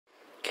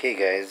Okay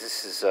guys,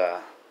 this is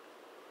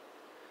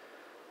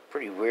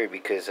pretty weird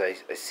because I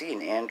see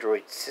an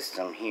Android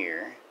system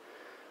here,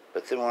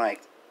 but then when I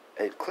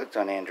clicked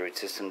on Android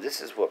system, this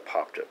is what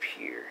popped up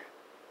here.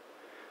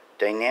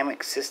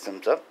 Dynamic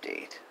systems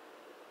update.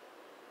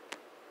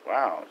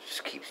 Wow, it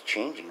just keeps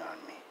changing on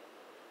me.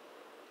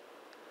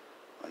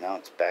 Well, now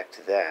it's back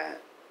to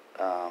that.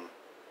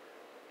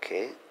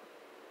 Okay,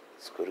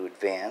 let's go to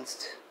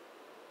advanced.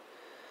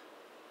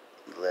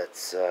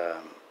 Let's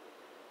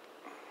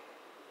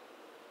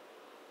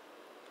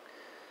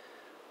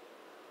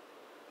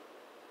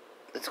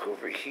go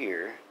over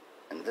here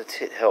and let's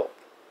hit help.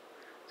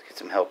 Let's get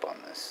some help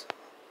on this.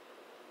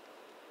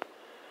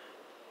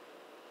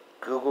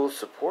 Google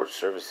support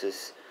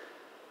services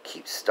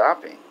keep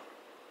stopping.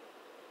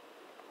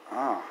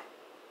 Oh.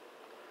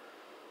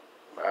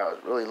 Wow,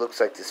 it really looks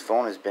like this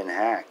phone has been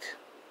hacked.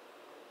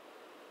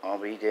 I'll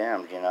be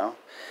damned, you know.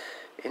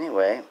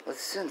 Anyway,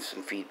 let's send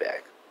some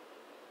feedback.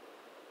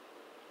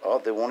 Oh,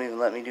 they won't even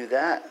let me do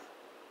that.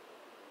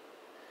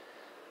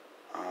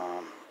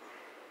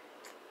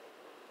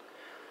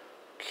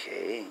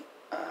 Okay.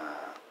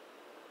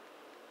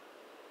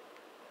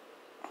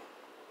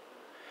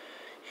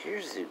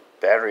 Here's the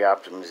battery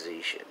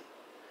optimization.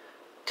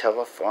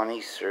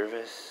 Telephony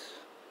service.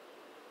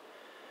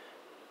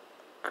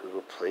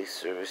 Google Play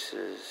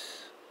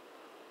services.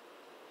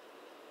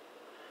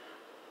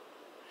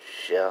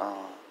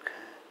 Shell. Okay.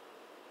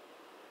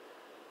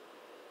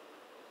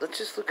 Let's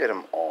just look at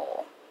them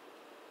all.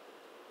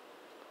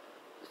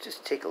 Let's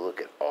just take a look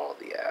at all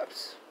the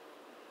apps.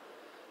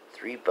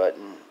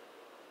 3-button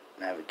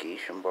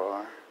navigation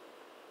bar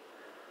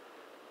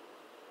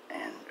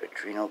and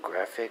Adreno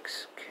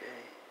graphics.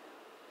 Okay.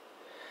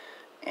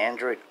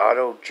 Android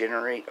auto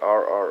generate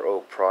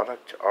RRO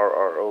product,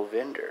 RRO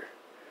vendor.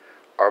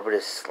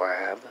 Arbutus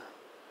slab,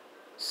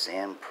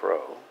 Sand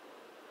Pro.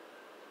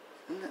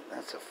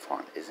 That's a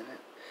font, isn't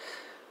it?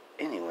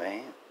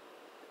 Anyway,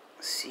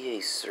 CA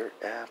Cert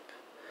app.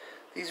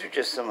 These are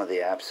just some of the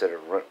apps that are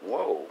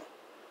whoa,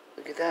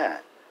 look at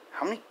that.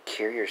 How many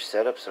carrier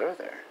setups are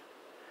there?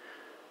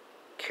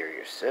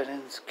 Carrier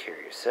settings,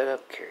 carrier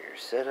setup, carrier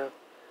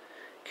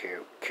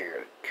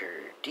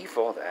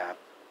default app,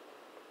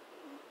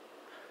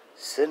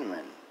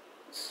 cinnamon,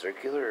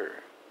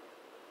 circular.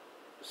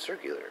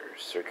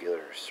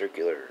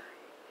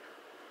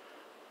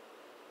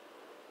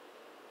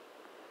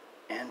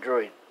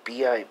 Android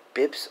BI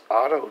Bips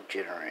auto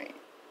generate.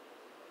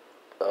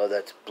 Oh,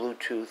 that's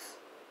Bluetooth.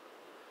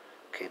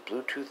 Okay,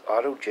 Bluetooth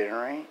auto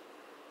generate.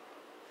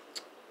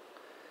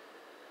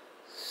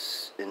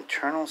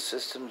 Internal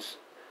systems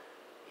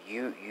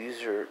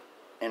user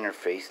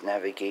interface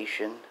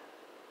navigation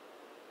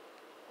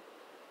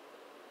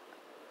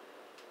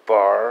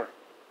bar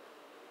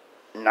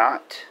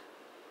not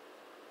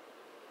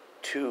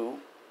to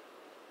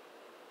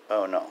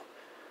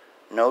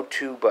no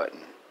to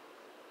button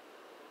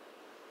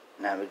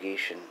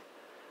navigation,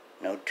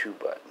 no to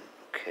button.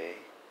 Okay.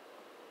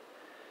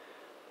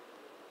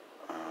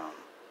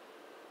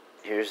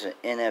 Here's an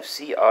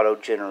NFC auto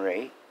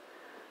generate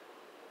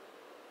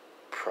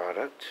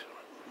product.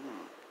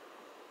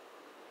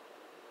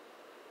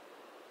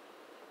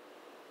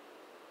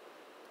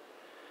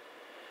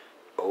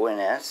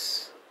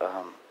 ONS,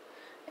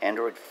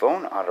 Android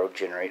phone auto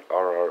generate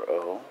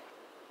RRO.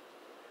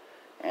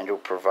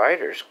 Android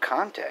providers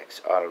contacts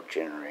auto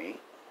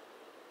generate.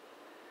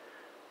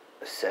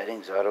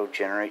 Settings auto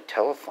generate.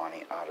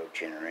 Telephony auto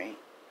generate.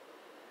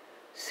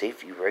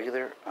 Safety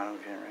regular auto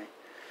generate.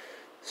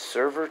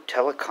 Server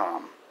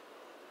telecom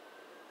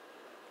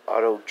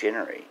auto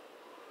generate.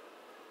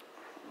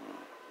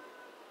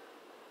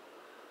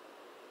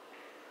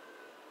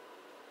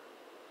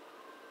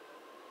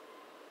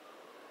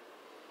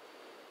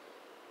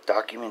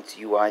 Documents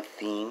UI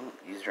theme,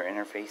 user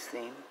interface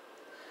theme.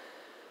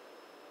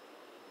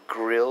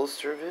 Grill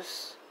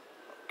service.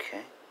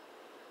 Okay.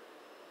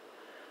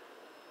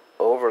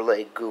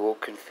 Overlay Google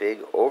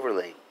config.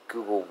 Overlay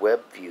Google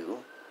Web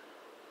View.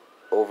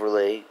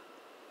 Overlay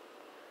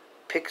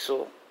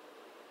Pixel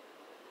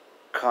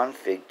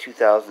config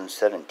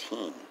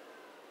 2017.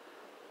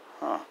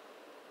 Huh.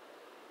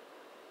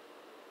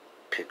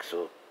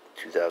 Pixel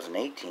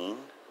 2018.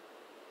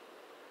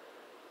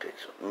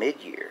 Pixel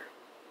mid-year.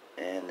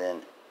 And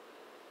then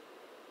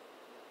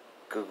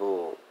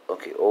Google,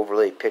 okay,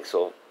 overlay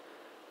Pixel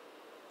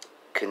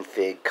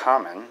config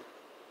common.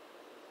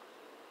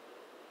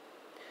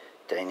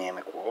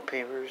 Dynamic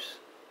wallpapers.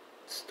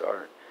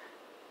 Start.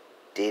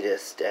 Data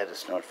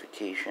status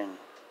notification.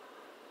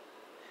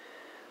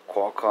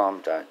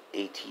 Qualcomm.atfwd.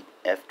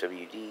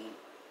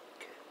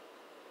 Okay.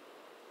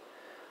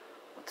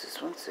 What's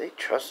this one say?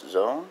 Trust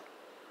zone?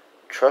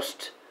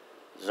 Trust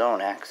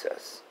zone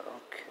access.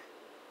 Okay.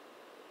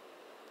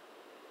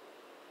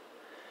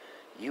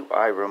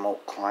 UI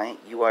remote client,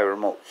 UI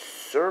remote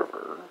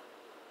server.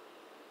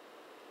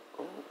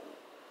 Oh.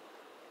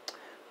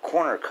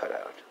 Corner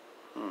cutout.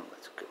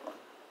 That's a good one.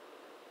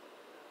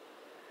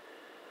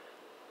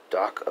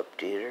 Dock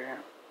updater.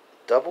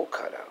 Double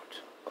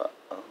cutout.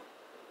 Uh-oh.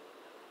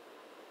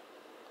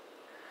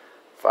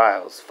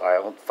 Files,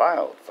 filed,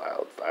 filed,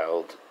 filed,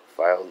 filed,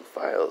 filed,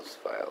 files,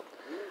 filed.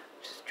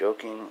 Just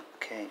joking.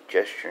 Okay,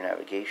 gesture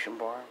navigation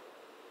bar.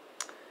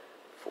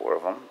 4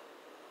 of them.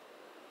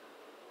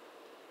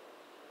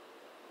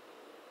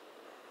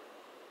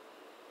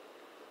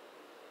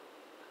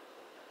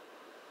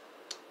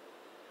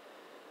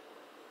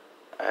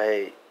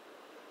 I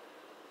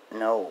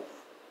know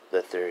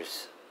that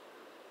there's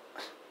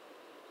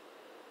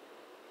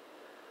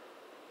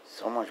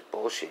so much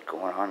bullshit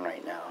going on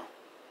right now.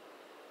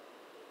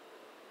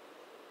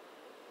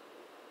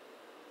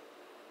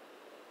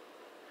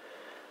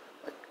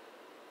 Like,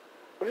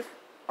 what if...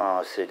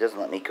 Oh, so it doesn't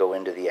let me go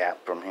into the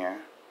app from here.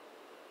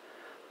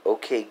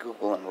 OK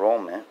Google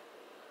Enrollment.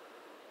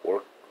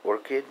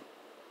 Orchid.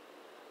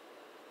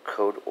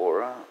 Code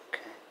Aura. Okay.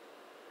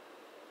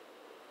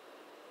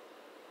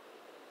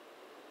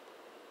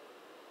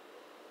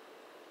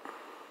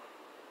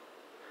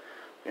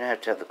 We're going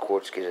to have the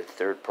courts get a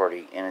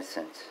third-party,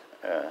 innocent,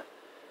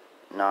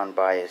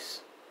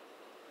 non-biased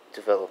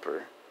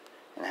developer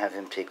and have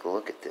him take a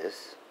look at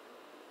this.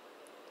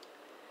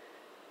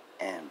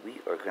 And we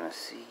are going to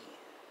see,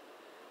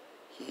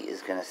 he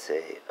is going to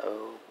say,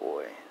 oh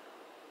boy,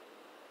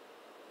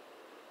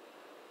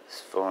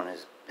 this phone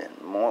has been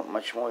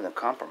much more than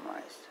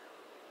compromised.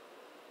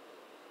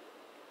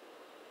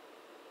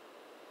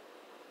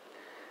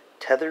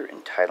 Tether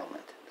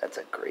entitlement, that's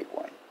a great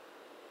one.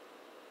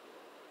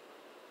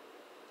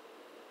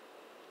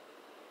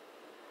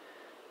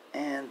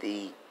 And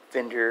the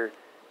vendor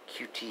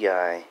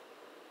QTI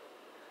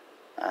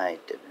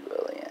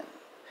IWLAN.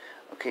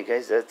 Okay,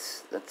 guys,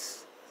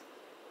 that's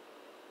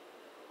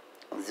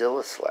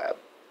Zilla Slab.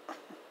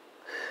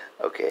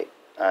 Okay,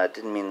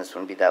 didn't mean this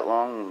one to be that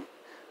long,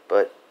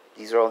 but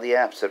these are all the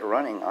apps that are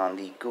running on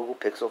the Google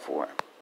Pixel 4.